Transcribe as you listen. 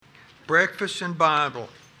Breakfast and Bible.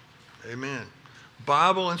 Amen.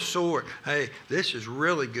 Bible and sword. Hey, this is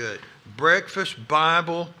really good. Breakfast,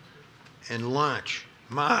 Bible, and lunch.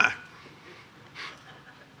 My.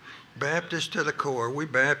 Baptist to the core. We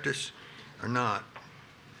Baptists or not?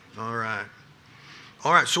 All right.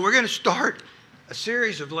 All right, so we're going to start a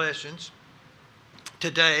series of lessons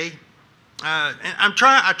today. And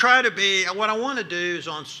I try to be, what I want to do is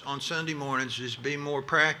on Sunday mornings is be more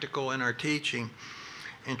practical in our teaching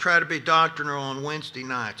and try to be doctrinal on Wednesday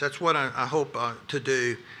nights. That's what I hope to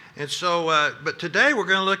do. And so, but today we're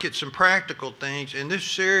going to look at some practical things. In this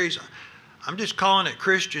series, I'm just calling it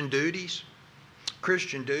Christian Duties.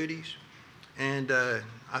 Christian Duties. And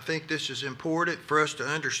I think this is important for us to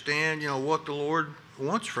understand, what the Lord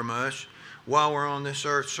wants from us while we're on this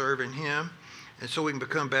earth serving Him, and so we can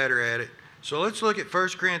become better at it. So let's look at 1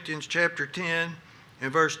 Corinthians chapter 10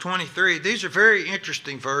 and verse 23. These are very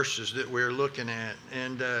interesting verses that we're looking at,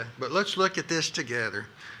 but let's look at this together.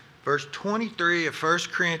 Verse 23 of 1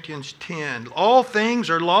 Corinthians 10. All things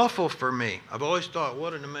are lawful for me. I've always thought,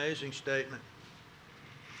 what an amazing statement.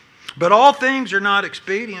 But all things are not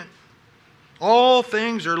expedient. All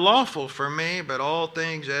things are lawful for me, but all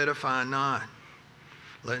things edify not.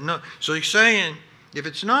 So he's saying, if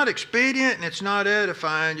it's not expedient and it's not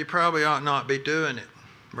edifying, you probably ought not be doing it.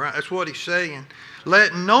 Right? That's what he's saying.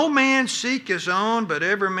 Let no man seek his own, but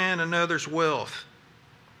every man another's wealth.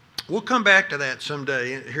 We'll come back to that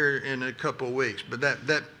someday here in a couple of weeks, but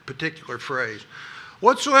that particular phrase.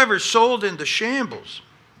 Whatsoever is sold into shambles,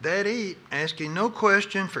 that eat, asking no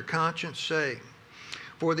question for conscience sake.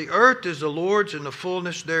 For the earth is the Lord's and the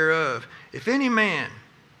fullness thereof. If any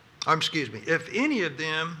of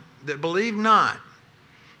them that believe not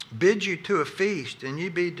bid you to a feast, and ye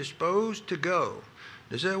be disposed to go.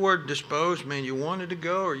 Does that word disposed mean you wanted to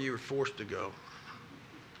go or you were forced to go?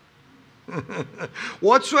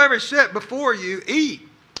 Whatsoever is set before you, eat,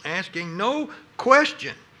 asking no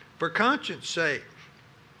question for conscience sake.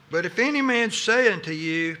 But if any man say unto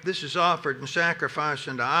you, this is offered in sacrifice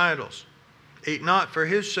unto idols, eat not for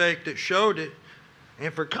his sake that showed it,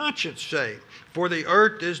 and for conscience sake. For the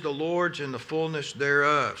earth is the Lord's and the fullness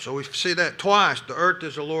thereof. So we see that twice. The earth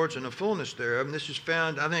is the Lord's and the fullness thereof. And this is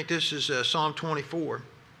found, I think this is Psalm 24.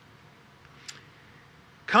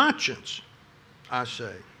 Conscience, I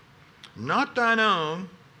say, not thine own,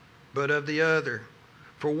 but of the other.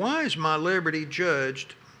 For why is my liberty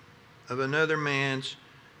judged of another man's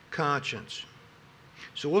conscience?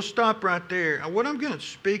 So we'll stop right there. What I'm going to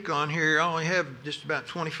speak on here, I only have just about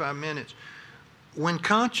 25 minutes. When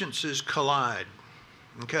consciences collide,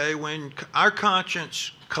 okay, when our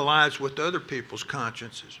conscience collides with other people's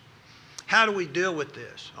consciences, how do we deal with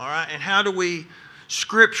this, all right? And how do we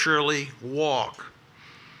scripturally walk?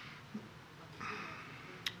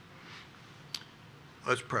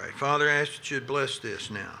 Let's pray. Father, I ask that you'd bless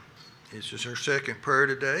this now. This is our second prayer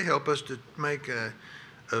today. Help us to make a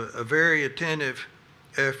very attentive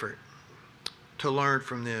effort to learn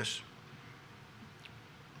from this.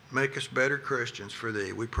 Make us better Christians for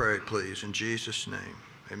thee. We pray, please, in Jesus' name.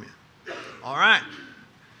 Amen. All right.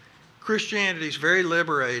 Christianity is very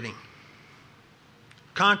liberating.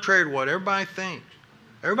 Contrary to what everybody thinks.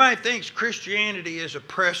 Everybody thinks Christianity is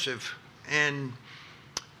oppressive and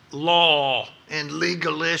law and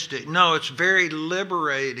legalistic. No, it's very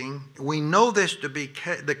liberating. We know this to be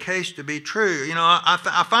the case to be true.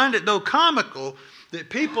 I find it, though, comical that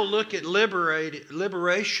people look at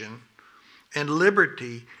liberation and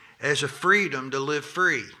liberty as a freedom to live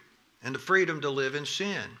free and the freedom to live in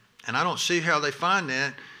sin. And I don't see how they find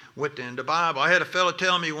that within the Bible. I had a fellow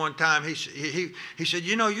tell me one time, he said,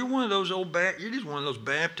 you're one of those you're just one of those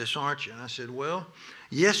Baptists, aren't you? And I said, well,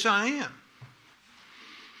 yes, I am.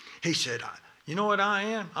 He said, you know what I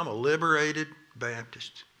am? I'm a liberated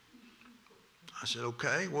Baptist. I said,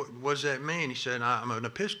 okay, what does that mean? He said, I'm an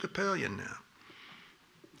Episcopalian now.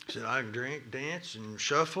 He said, I can drink, dance, and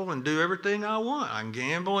shuffle and do everything I want. I can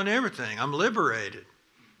gamble and everything. I'm liberated.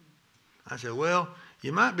 I said, well,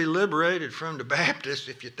 you might be liberated from the Baptist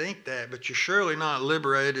if you think that, but you're surely not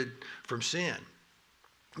liberated from sin.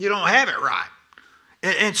 You don't have it right.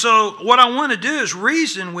 And so what I want to do is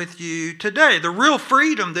reason with you today. The real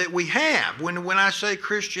freedom that we have when I say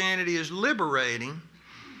Christianity is liberating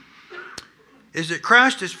is that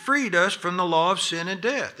Christ has freed us from the law of sin and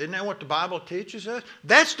death. Isn't that what the Bible teaches us?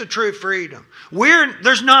 That's the true freedom.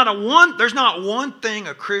 There's not one thing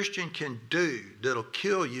a Christian can do that'll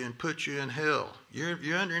kill you and put you in hell.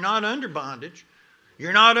 You're not under bondage.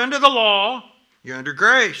 You're not under the law. You're under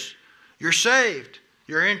grace. You're saved.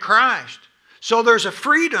 You're in Christ. So there's a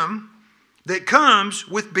freedom that comes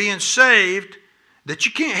with being saved that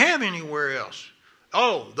you can't have anywhere else.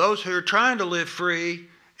 those who are trying to live free,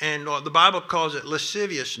 and the Bible calls it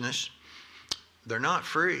lasciviousness, they're not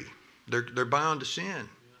free. They're bound to sin.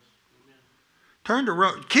 Turn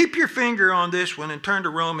to keep your finger on this one and turn to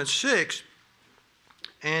Romans 6.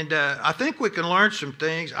 And I think we can learn some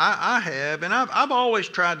things. I have, and I've always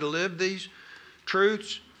tried to live these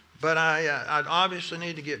truths, but I obviously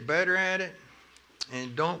need to get better at it.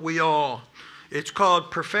 And don't we all? It's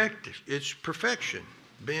called perfection. It's perfection.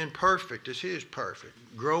 Being perfect as He is perfect.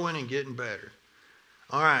 Growing and getting better.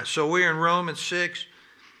 All right, so we're in Romans 6.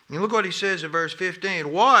 And look what he says in verse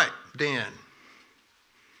 15. What then?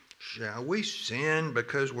 Shall we sin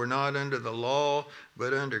because we're not under the law,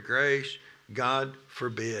 but under grace? God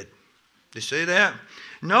forbid. You see that?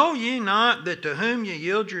 Know ye not that to whom ye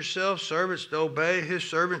yield yourselves servants to obey, His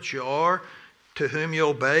servants you are, to whom you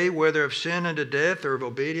obey, whether of sin unto death or of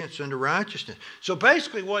obedience unto righteousness. So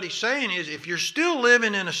basically what he's saying is, if you're still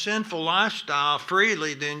living in a sinful lifestyle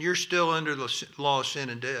freely, then you're still under the law of sin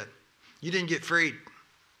and death. You didn't get freed.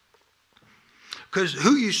 Because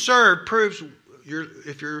who you serve proves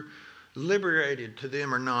if you're liberated to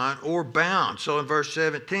them or not, or bound. So in verse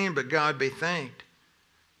 17, but God be thanked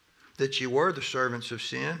that you were the servants of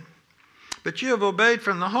sin, but you have obeyed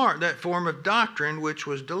from the heart that form of doctrine which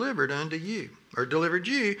was delivered unto you, or delivered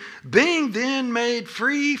you. Being then made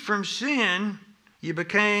free from sin, you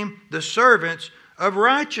became the servants of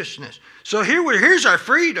righteousness. So here's our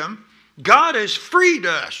freedom. God has freed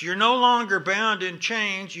us. You're no longer bound in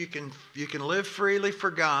chains. You can live freely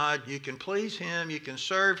for God. You can please Him. You can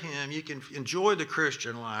serve Him. You can enjoy the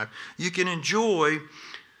Christian life. You can enjoy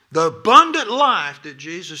the abundant life that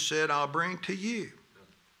Jesus said, I'll bring to you.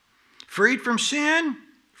 Freed from sin,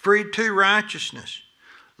 freed to righteousness.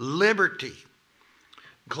 Liberty.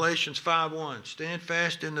 Galatians 5:1. Stand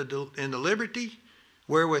fast in the liberty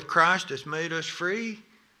wherewith Christ has made us free.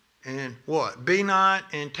 And what? Be not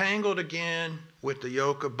entangled again with the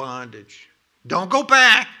yoke of bondage. Don't go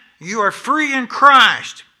back. You are free in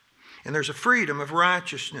Christ. And there's a freedom of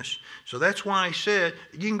righteousness. So that's why he said,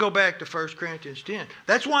 you can go back to 1 Corinthians 10.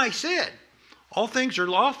 That's why he said, all things are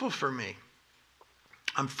lawful for me.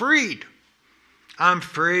 I'm freed. I'm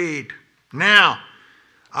freed. Now,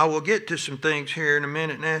 I will get to some things here in a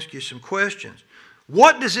minute and ask you some questions.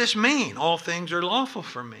 What does this mean? All things are lawful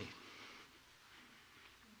for me.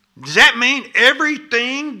 Does that mean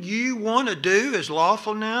everything you want to do is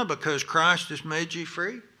lawful now because Christ has made you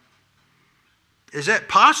free? Is that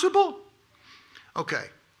possible? Okay.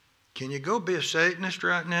 Can you go be a Satanist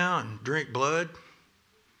right now and drink blood?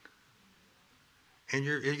 And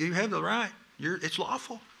you have the right. It's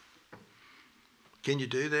lawful. Can you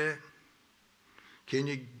do that? Can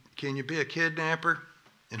you be a kidnapper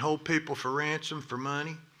and hold people for ransom for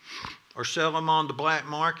money? Or sell them on the black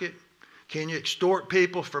market? Can you extort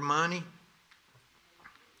people for money?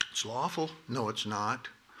 It's lawful. No, it's not.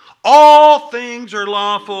 All things are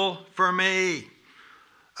lawful for me.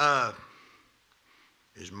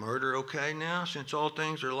 Is murder okay now since all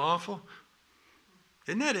things are lawful?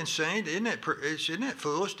 Isn't that insane? Isn't that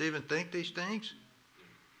foolish to even think these things?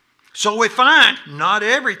 So we find not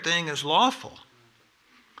everything is lawful.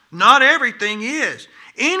 Not everything is.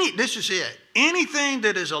 This is it. Anything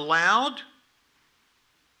that is allowed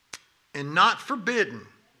and not forbidden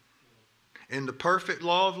in the perfect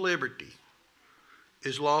law of liberty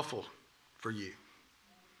is lawful for you.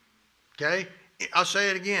 Okay? I'll say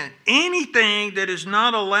it again. Anything that is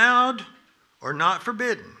not allowed or not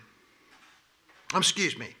forbidden,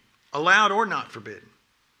 allowed or not forbidden,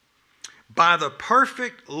 by the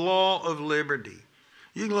perfect law of liberty.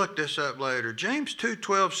 You can look this up later. James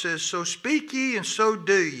 2:12 says, so speak ye and so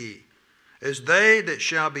do ye, as they that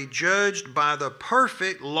shall be judged by the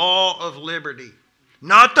perfect law of liberty.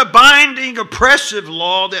 Not the binding, oppressive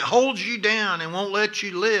law that holds you down and won't let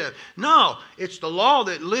you live. No, it's the law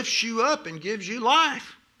that lifts you up and gives you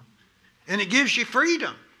life. And it gives you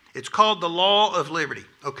freedom. It's called the law of liberty.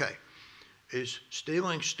 Okay, is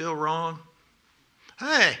stealing still wrong?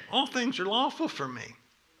 Hey, all things are lawful for me.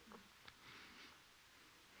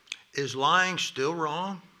 Is lying still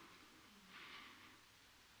wrong?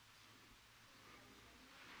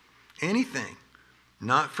 Anything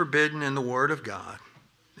not forbidden in the Word of God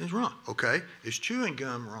is wrong. Okay, is chewing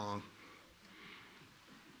gum wrong?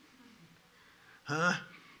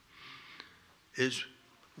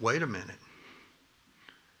 Wait a minute.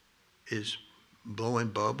 Is blowing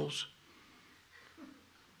bubbles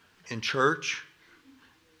in church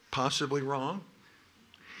possibly wrong?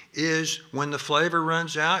 Is when the flavor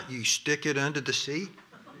runs out, you stick it under the seat?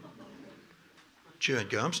 Chewing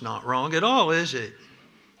gum's not wrong at all, is it?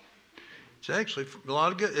 It's actually a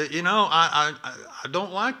lot of good. I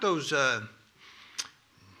don't like those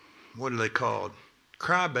what are they called?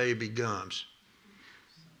 Crybaby gums.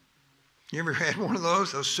 You ever had one of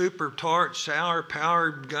those super tart, sour,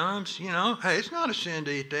 powdered gums? You know, hey, it's not a sin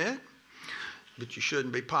to eat that. But you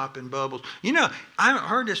shouldn't be popping bubbles. You know, I haven't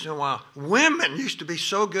heard this in a while. Women used to be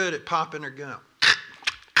so good at popping their gum.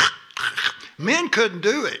 Men couldn't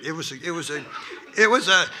do it. It was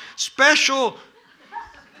a special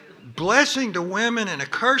blessing to women and a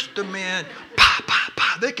curse to men. Pop, pop,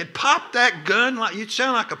 pop. They could pop that gun like you'd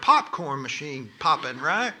sound like a popcorn machine popping,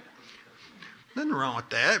 right? Nothing wrong with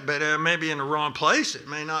that, but maybe in the wrong place. It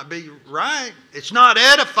may not be right. It's not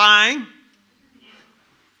edifying,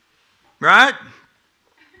 right?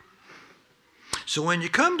 So when you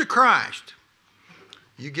come to Christ,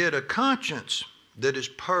 you get a conscience that is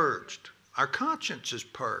purged. Our conscience is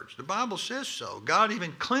purged. The Bible says so. God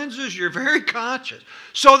even cleanses your very conscience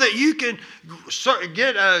so that you can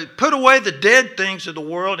put away the dead things of the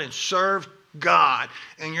world and serve God.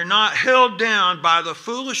 And you're not held down by the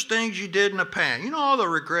foolish things you did in the past. You know all the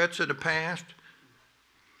regrets of the past?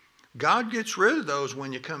 God gets rid of those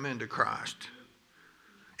when you come into Christ.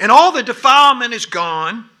 And all the defilement is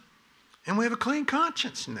gone. And we have a clean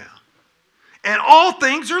conscience now. And all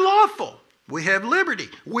things are lawful. We have liberty.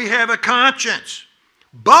 We have a conscience.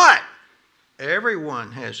 But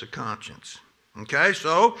everyone has a conscience. Okay,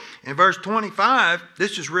 so in verse 25,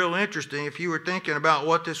 this is real interesting. If you were thinking about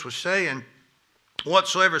what this was saying,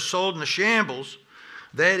 whatsoever sold in the shambles,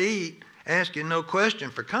 that eat, asking no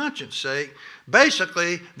question for conscience sake.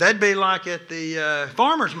 Basically, that'd be like at the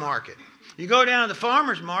farmer's market. You go down to the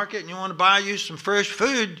farmer's market and you want to buy you some fresh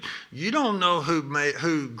food. You don't know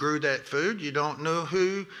who grew that food. You don't know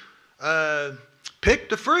who picked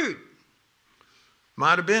the fruit.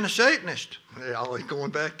 Might have been a Satanist. Always going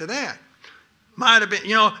back to that. Might have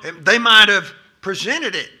been, they might have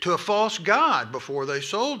presented it to a false god before they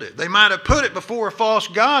sold it. They might have put it before a false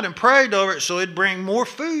god and prayed over it so it'd bring more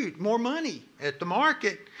food, more money at the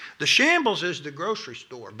market. The shambles is the grocery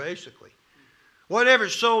store, basically.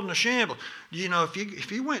 Whatever's sold in the shambles. You know,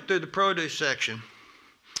 if you went through the produce section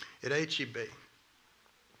at H-E-B,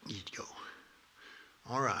 you'd go,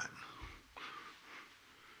 all right,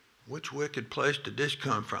 which wicked place did this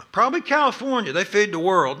come from? Probably California. They feed the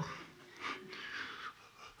world.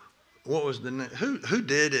 What was who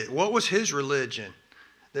did it? What was his religion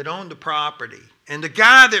that owned the property? And the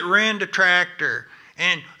guy that ran the tractor.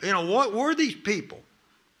 And, what were these people?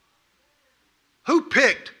 Who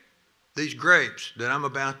picked these grapes that I'm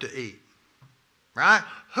about to eat? Right?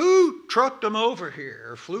 Who trucked them over here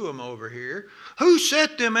or flew them over here? Who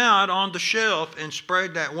set them out on the shelf and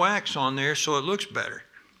sprayed that wax on there so it looks better?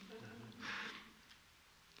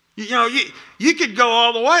 You could go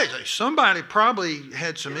all the way. Somebody probably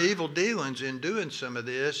had some evil dealings in doing some of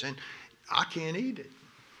this, and I can't eat it.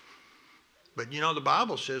 But the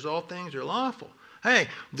Bible says all things are lawful. Hey,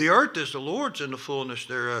 the earth is the Lord's and the fullness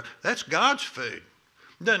thereof. That's God's food.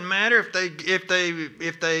 Doesn't matter if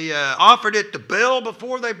they offered it to Bill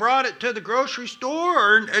before they brought it to the grocery store,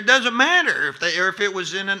 or it doesn't matter if it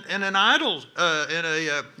was in an idol in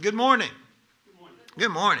a good morning. Good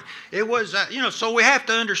morning. It was, so we have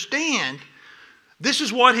to understand, this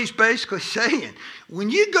is what he's basically saying. When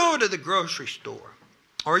you go to the grocery store,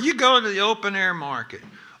 or you go to the open air market,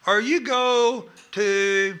 or you go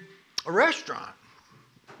to a restaurant,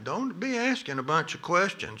 don't be asking a bunch of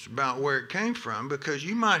questions about where it came from, because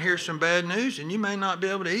you might hear some bad news and you may not be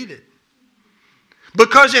able to eat it.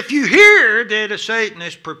 Because if you hear that a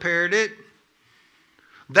Satanist prepared it,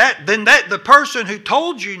 then the person who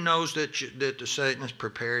told you knows that the Satanist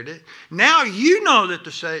prepared it. Now you know that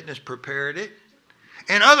the Satanist prepared it.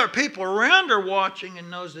 And other people around are watching and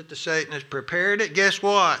knows that the Satanist prepared it. Guess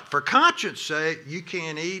what? For conscience sake, you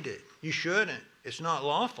can't eat it. You shouldn't. It's not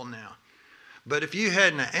lawful now. But if you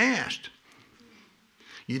hadn't asked,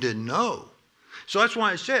 you didn't know. So that's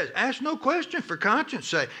why it says, ask no question for conscience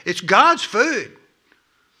sake. It's God's food.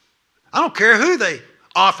 I don't care who they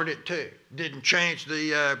offered it to. Didn't change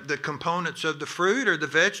the components of the fruit or the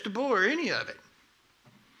vegetable or any of it.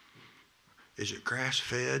 Is it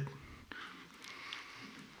grass-fed?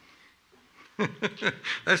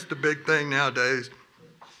 That's the big thing nowadays.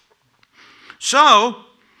 So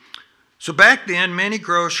back then, many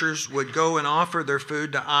grocers would go and offer their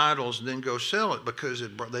food to idols and then go sell it because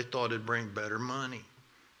they thought it'd bring better money.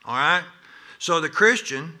 All right? So the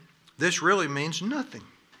Christian, this really means nothing.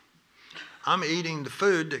 I'm eating the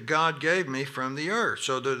food that God gave me from the earth.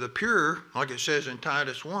 So to the pure, like it says in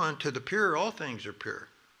Titus 1, to the pure, all things are pure.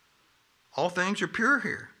 All things are pure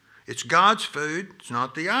here. It's God's food. It's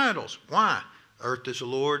not the idols. Why? Earth is the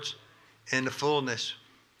Lord's and the fullness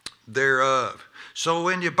thereof. So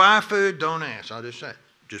when you buy food, don't ask. I'll just say,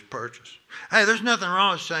 Just purchase. Hey, there's nothing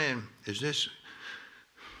wrong with saying, is this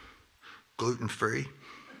gluten-free?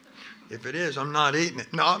 If it is, I'm not eating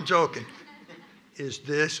it. No, I'm joking. Is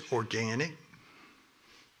this organic?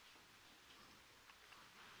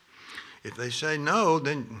 If they say no,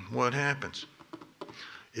 then what happens?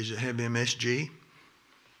 Is it have MSG?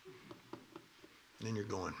 Then you're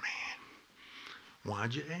going, man,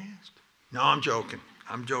 why'd you ask? No, I'm joking.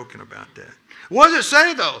 I'm joking about that. What does it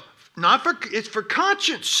say though? It's for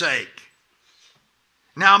conscience sake.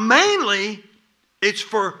 Now, mainly, it's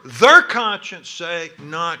for their conscience sake,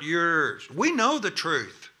 not yours. We know the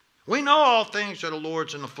truth. We know all things are the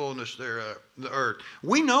Lord's and the fullness thereof, the earth.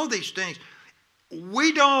 We know these things.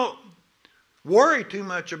 We don't worry too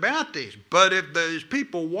much about these. But if there's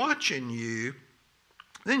people watching you,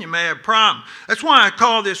 then you may have a problem. That's why I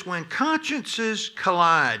call this when consciences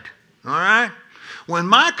collide. All right? When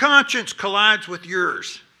my conscience collides with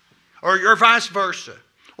yours, or vice versa,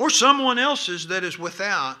 or someone else's that is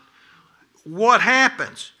without, what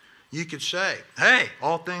happens? You could say, hey,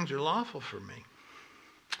 all things are lawful for me.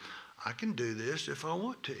 I can do this if I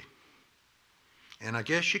want to. And I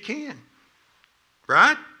guess you can.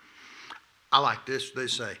 Right? I like this. They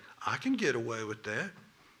say, I can get away with that.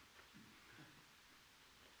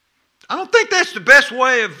 I don't think that's the best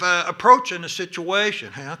way of approaching a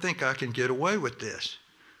situation. Hey, I think I can get away with this.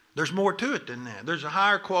 There's more to it than that. There's a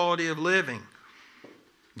higher quality of living.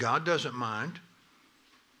 God doesn't mind.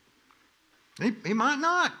 He might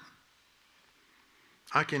not.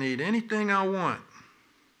 I can eat anything I want.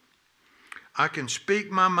 I can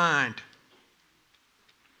speak my mind.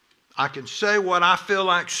 I can say what I feel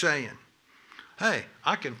like saying. Hey,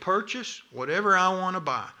 I can purchase whatever I want to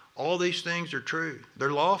buy. All these things are true.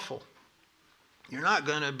 They're lawful. You're not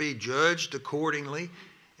going to be judged accordingly.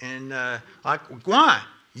 And why?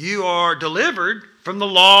 You are delivered from the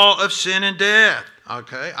law of sin and death.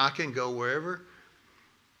 Okay, I can go wherever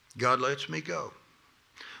God lets me go.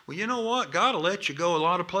 Well, you know what? God will let you go a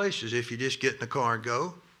lot of places if you just get in the car and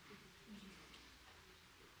go.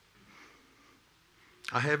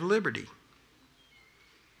 I have liberty.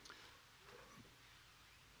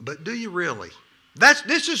 But do you really?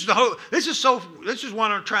 This is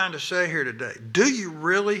what I'm trying to say here today. Do you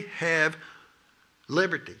really have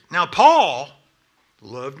liberty? Now, Paul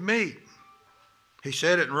loved meat. He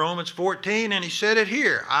said it in Romans 14, and he said it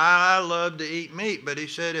here. I love to eat meat, but he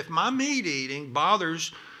said if my meat eating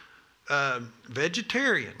bothers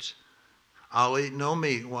vegetarians, I'll eat no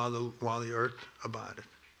meat while the earth abideth.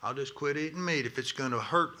 I'll just quit eating meat if it's going to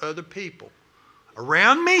hurt other people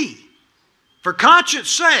around me. For conscience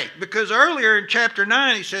sake, because earlier in chapter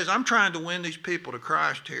 9 he says, I'm trying to win these people to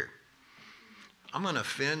Christ here. I'm going to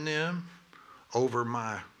offend them over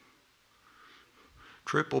my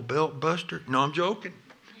triple belt buster. No, I'm joking.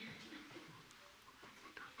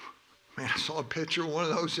 Man, I saw a picture of one of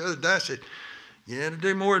those the other day. I said, you had to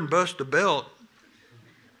do more than bust a belt.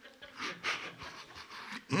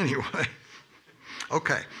 Anyway,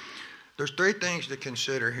 okay. There's three things to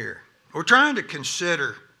consider here. We're trying to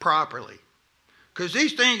consider properly. Because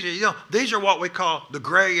these things, these are what we call the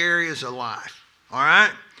gray areas of life. All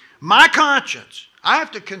right? My conscience. I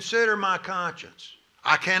have to consider my conscience.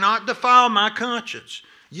 I cannot defile my conscience.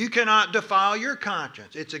 You cannot defile your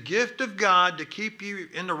conscience. It's a gift of God to keep you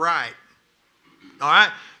in the right. All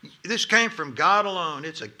right? This came from God alone.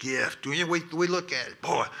 It's a gift. We look at it.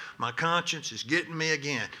 Boy, my conscience is getting me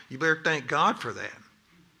again. You better thank God for that.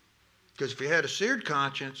 Because if you had a seared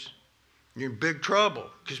conscience, you're in big trouble,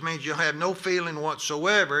 because it means you'll have no feeling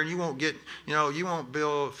whatsoever, and you won't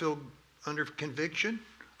feel under conviction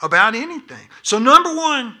about anything. So number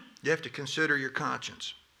one, you have to consider your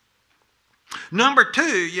conscience. Number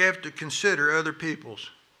two, you have to consider other people's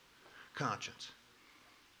conscience.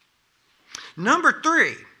 Number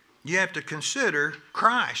three, you have to consider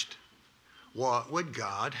Christ. What would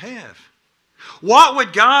God have? What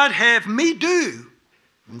would God have me do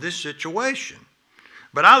in this situation?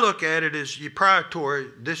 But I look at it as you prioritize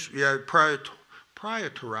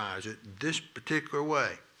it this particular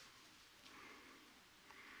way.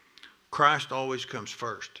 Christ always comes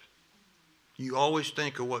first. You always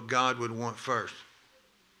think of what God would want first.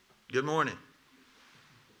 Good morning.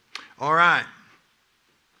 All right.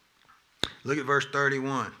 Look at verse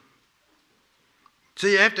 31.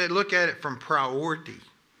 See, you have to look at it from priority.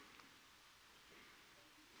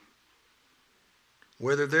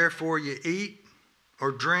 Whether therefore you eat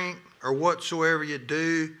or drink, or whatsoever you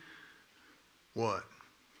do, what?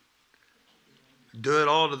 Do it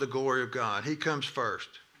all to the glory of God. He comes first.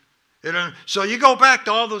 So you go back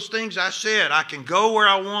to all those things I said. I can go where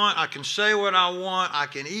I want. I can say what I want. I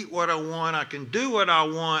can eat what I want. I can do what I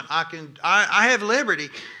want. I have liberty.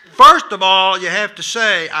 First of all, you have to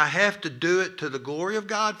say, I have to do it to the glory of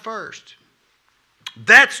God first.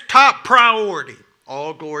 That's top priority.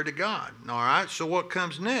 All glory to God. All right, so what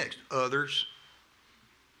comes next? Others.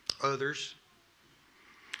 Others.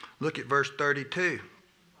 Look at verse 32.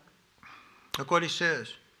 Look what he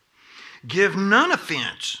says. Give none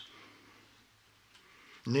offense,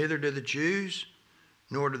 neither to the Jews,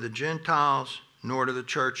 nor to the Gentiles, nor to the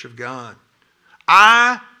church of God.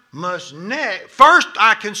 First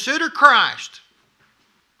I consider Christ.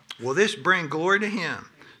 Will this bring glory to Him?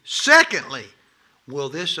 Secondly, will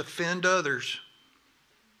this offend others?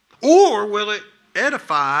 Or will it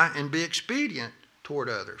edify and be expedient toward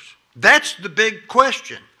others? That's the big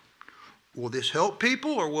question. Will this help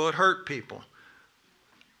people or will it hurt people?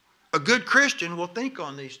 A good Christian will think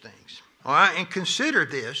on these things. All right, and consider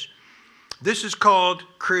this. This is called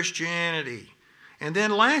Christianity. And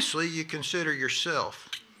then lastly, you consider yourself,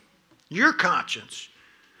 your conscience.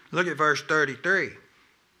 Look at verse 33.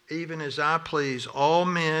 Even as I please all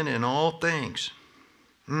men in all things,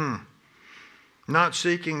 not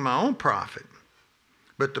seeking my own profit,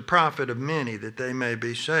 but the profit of many, that they may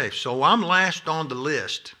be saved. So I'm last on the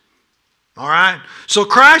list. All right? So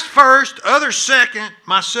Christ first, others second,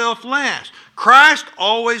 myself last. Christ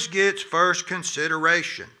always gets first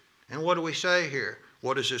consideration. And what do we say here?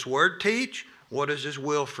 What does this word teach? What is His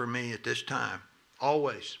will for me at this time?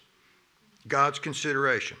 Always. God's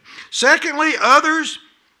consideration. Secondly, others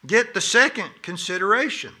get the second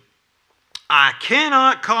consideration. I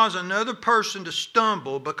cannot cause another person to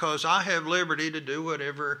stumble because I have liberty to do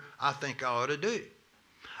whatever I think I ought to do.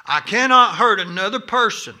 I cannot hurt another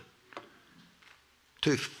person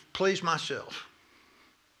to please myself.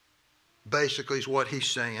 Basically is what he's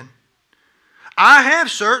saying. I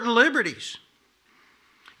have certain liberties.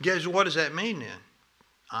 Guess what does that mean then?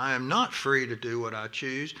 I am not free to do what I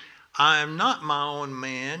choose. I am not my own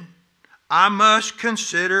man. I must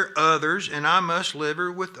consider others, and I must live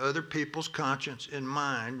with other people's conscience in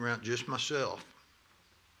mind, not just myself.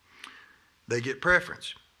 They get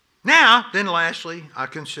preference. Now, then lastly, I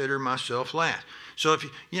consider myself last. So if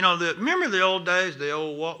remember the old days, the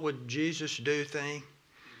old "what would Jesus do" thing?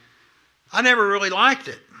 I never really liked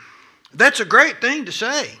it. That's a great thing to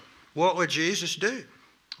say. What would Jesus do?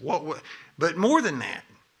 But more than that,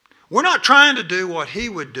 we're not trying to do what He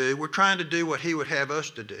would do. We're trying to do what He would have us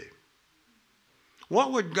to do.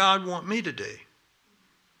 What would God want me to do?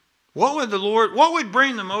 What would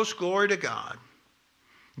bring the most glory to God?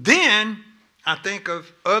 Then I think of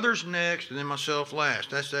others next and then myself last.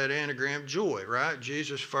 That's that anagram, joy, right?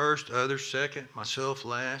 Jesus first, others second, myself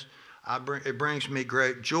last. It brings me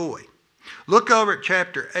great joy. Look over at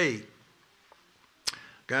chapter 8.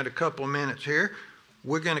 Got a couple of minutes here.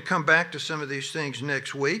 We're going to come back to some of these things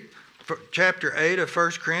next week. Chapter 8 of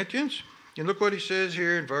 1 Corinthians. And look what he says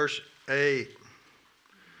here in verse 8.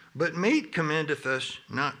 But meat commendeth us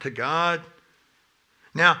not to God.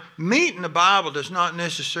 Now, meat in the Bible does not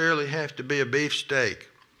necessarily have to be a beef steak.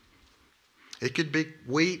 It could be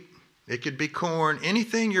wheat. It could be corn.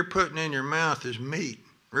 Anything you're putting in your mouth is meat,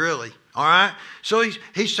 really. All right? So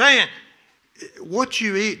he's saying, what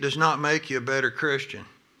you eat does not make you a better Christian.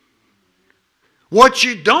 What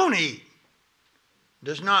you don't eat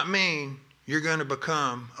does not mean you're going to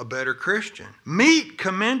become a better Christian. Meat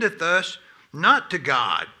commendeth us not to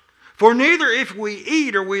God. For neither if we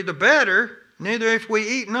eat are we the better, neither if we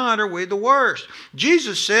eat not are we the worse.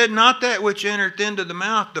 Jesus said, not that which entereth into the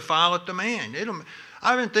mouth defileth the man.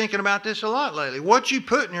 I've been thinking about this a lot lately. What you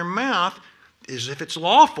put in your mouth is if it's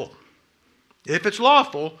lawful. If it's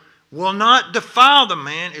lawful, will not defile the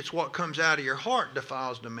man. It's what comes out of your heart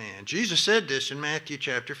defiles the man. Jesus said this in Matthew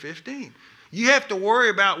chapter 15. You have to worry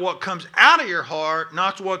about what comes out of your heart,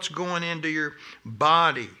 not what's going into your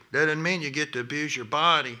body. That doesn't mean you get to abuse your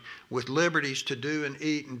body with liberties to do and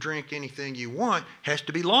eat and drink anything you want. It has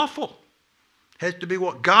to be lawful. It has to be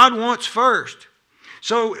what God wants first.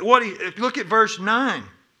 So look at verse 9.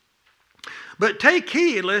 But take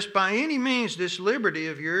heed lest by any means this liberty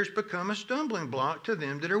of yours become a stumbling block to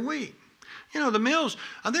them that are weak. The meals,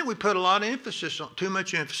 I think we put a lot of too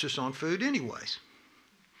much emphasis on food anyways.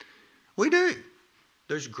 We do.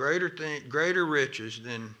 There's greater riches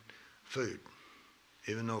than food,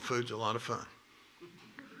 even though food's a lot of fun.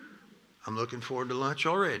 I'm looking forward to lunch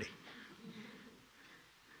already.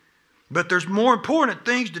 But there's more important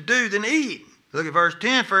things to do than eat. Look at verse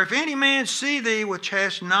 10. For if any man see thee which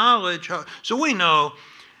hast knowledge. So we know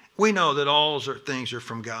that all things are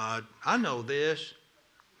from God. I know this.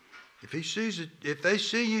 If they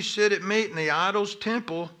see you sit at meat in the idol's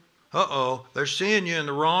temple, they're seeing you in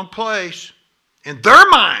the wrong place in their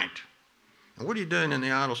mind. And what are you doing in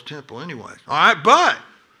the idol's temple anyway? All right, but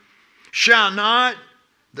shall not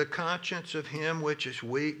the conscience of him which is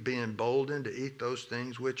weak be emboldened to eat those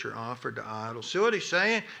things which are offered to idols? See what he's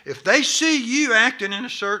saying? If they see you acting in a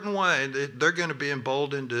certain way, they're going to be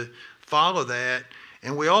emboldened to follow that.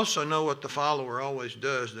 And we also know what the follower always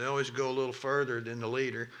does. They always go a little further than the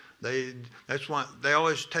leader. That's why they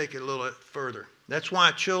always take it a little further. That's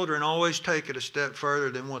why children always take it a step further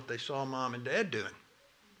than what they saw mom and dad doing.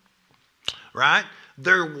 Right?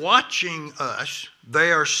 They're watching us.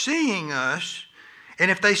 They are seeing us.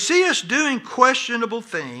 And if they see us doing questionable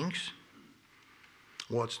things,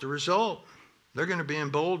 what's the result? They're going to be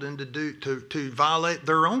emboldened to violate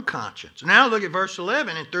their own conscience. Now look at verse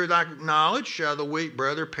 11. And through thy knowledge shall the weak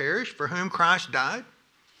brother perish, for whom Christ died.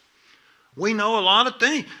 We know a lot of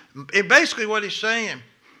things. And basically what he's saying,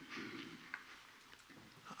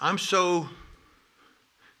 I'm so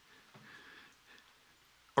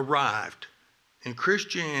arrived in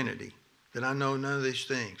Christianity that I know none of these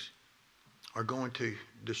things are going to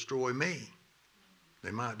destroy me.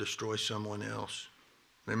 They might destroy someone else.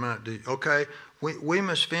 They might do. Okay, we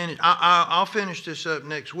must finish. I'll finish this up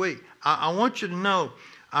next week. I want you to know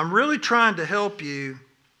I'm really trying to help you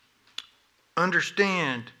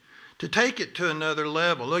understand, to take it to another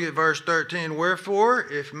level. Look at verse 13. Wherefore,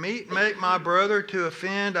 if meat make my brother to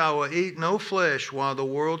offend, I will eat no flesh while the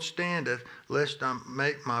world standeth, lest I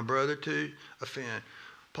make my brother to offend.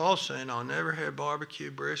 Paul's saying, I'll never have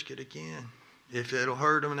barbecue brisket again if it'll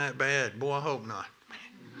hurt them that bad. Boy, I hope not.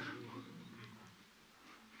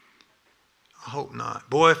 I hope not.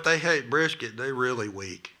 Boy, if they hate brisket, they're really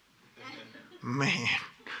weak. Man,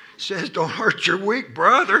 it says don't hurt your weak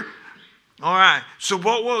brother. All right, so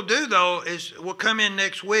what we'll do, though, is we'll come in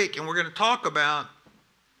next week and we're going to talk about,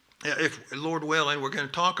 if Lord willing, we're going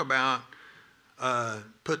to talk about,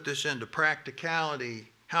 put this into practicality,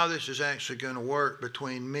 how this is actually going to work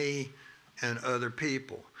between me and other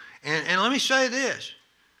people. And let me say this.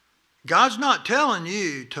 God's not telling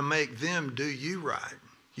you to make them do you right.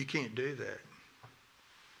 You can't do that.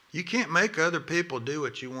 You can't make other people do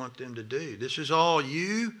what you want them to do. This is all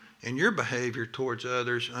you and your behavior towards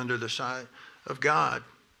others under the sight of God.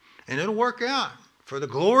 And it'll work out for the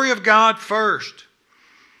glory of God first.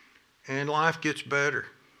 And life gets better.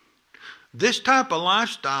 This type of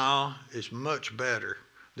lifestyle is much better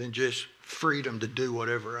than just freedom to do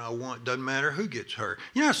whatever I want. Doesn't matter who gets hurt.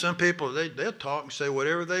 You know, some people, they'll talk and say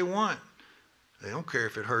whatever they want. They don't care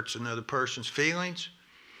if it hurts another person's feelings.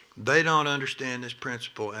 They don't understand this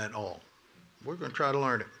principle at all. We're going to try to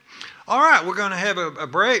learn it. All right, we're going to have a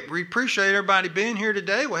break. We appreciate everybody being here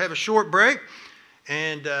today. We'll have a short break,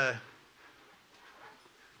 and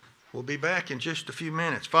we'll be back in just a few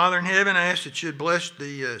minutes. Father in heaven, I ask that you'd bless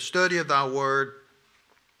the study of thy word.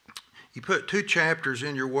 You put 2 chapters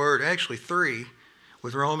in your word, actually 3,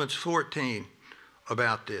 with Romans 14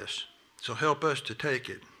 about this. So help us to take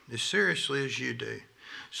it as seriously as you do.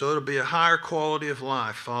 So it'll be a higher quality of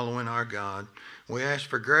life following our God. We ask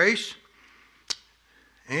for grace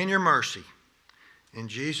and your mercy. In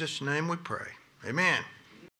Jesus' name we pray. Amen.